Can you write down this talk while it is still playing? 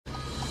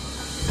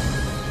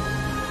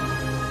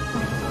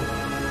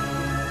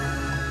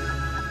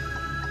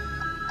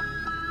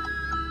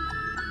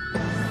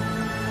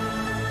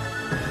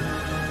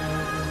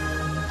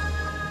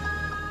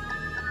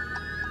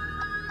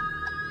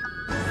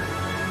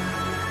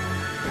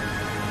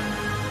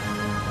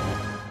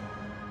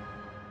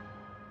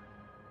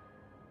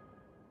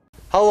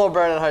Hello,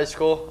 Brandon High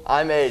School.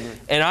 I'm Aiden.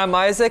 And I'm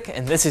Isaac,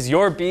 and this is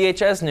your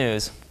BHS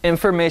News.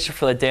 Information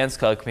for the dance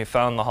club can be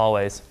found in the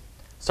hallways.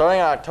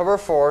 Starting on October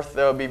 4th,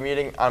 they will be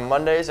meeting on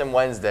Mondays and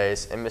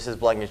Wednesdays in Mrs.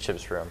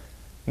 Blankenship's room.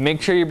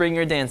 Make sure you bring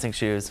your dancing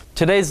shoes.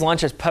 Today's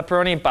lunch is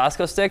pepperoni and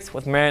Bosco sticks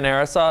with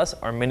marinara sauce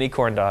or mini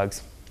corn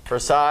dogs. For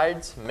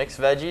sides, mixed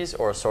veggies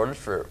or assorted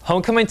fruit.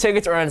 Homecoming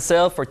tickets are on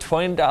sale for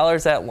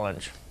 $20 at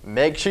lunch.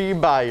 Make sure you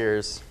buy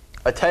yours.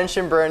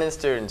 Attention Brandon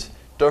students,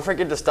 don't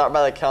forget to stop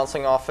by the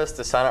counseling office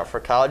to sign up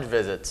for college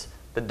visits.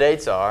 The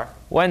dates are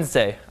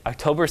Wednesday,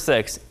 October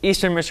 6th,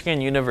 Eastern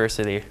Michigan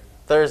University.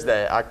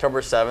 Thursday,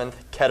 October 7th,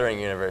 Kettering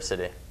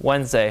University.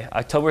 Wednesday,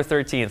 October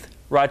 13th,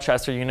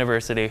 Rochester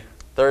University.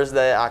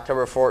 Thursday,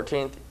 October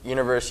 14th,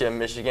 University of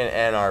Michigan,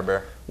 Ann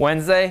Arbor.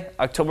 Wednesday,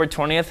 October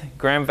 20th,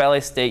 Grand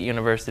Valley State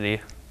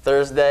University.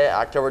 Thursday,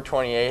 October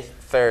 28th,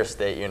 Ferris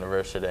State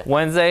University.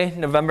 Wednesday,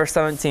 November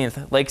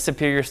 17th, Lake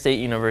Superior State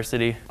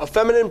University. A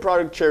feminine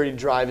product charity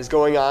drive is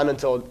going on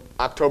until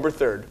October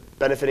 3rd,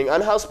 benefiting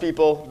unhoused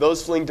people,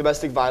 those fleeing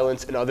domestic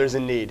violence, and others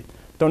in need.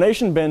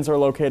 Donation bins are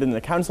located in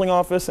the counseling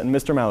office and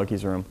Mr.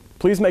 Malachi's room.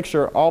 Please make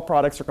sure all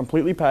products are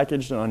completely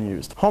packaged and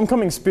unused.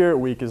 Homecoming Spirit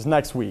Week is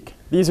next week.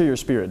 These are your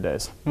spirit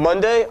days.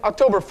 Monday,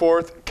 October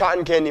 4th,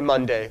 Cotton Candy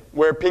Monday.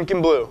 Wear pink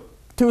and blue.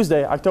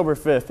 Tuesday, October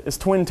 5th is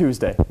Twin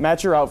Tuesday.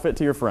 Match your outfit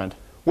to your friend.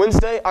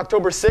 Wednesday,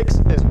 October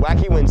 6th is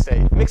Wacky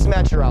Wednesday. Mix and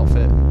match your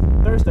outfit.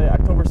 Thursday,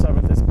 October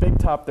 7th is Big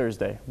Top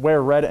Thursday.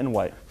 Wear red and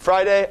white.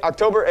 Friday,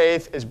 October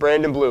 8th is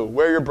Brandon Blue.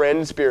 Wear your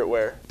Brandon spirit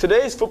wear.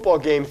 Today's football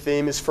game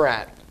theme is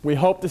frat. We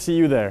hope to see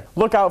you there.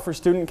 Look out for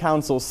student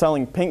councils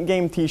selling Pink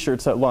Game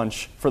t-shirts at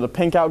lunch for the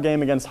Pink Out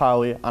game against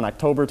Holly on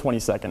October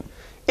 22nd.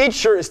 Each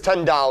shirt is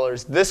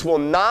 $10. This will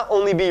not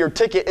only be your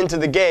ticket into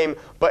the game,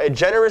 but a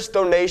generous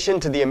donation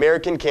to the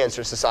American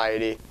Cancer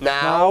Society.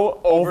 Now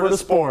over to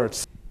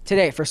sports.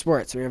 Today for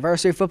sports, we have a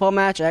varsity football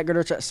match at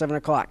Goodrich at 7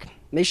 o'clock.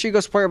 Make sure you go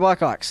support your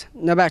Blackhawks.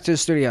 Now back to the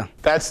studio.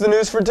 That's the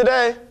news for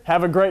today.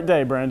 Have a great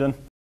day, Brandon.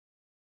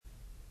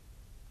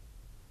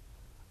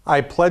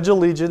 I pledge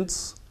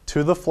allegiance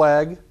to the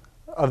flag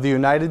of the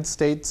United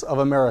States of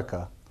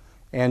America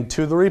and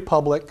to the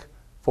republic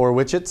for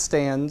which it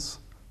stands,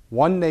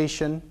 one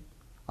nation,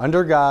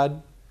 under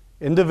God,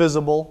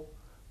 indivisible,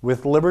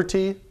 with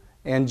liberty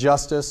and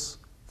justice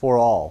for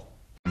all.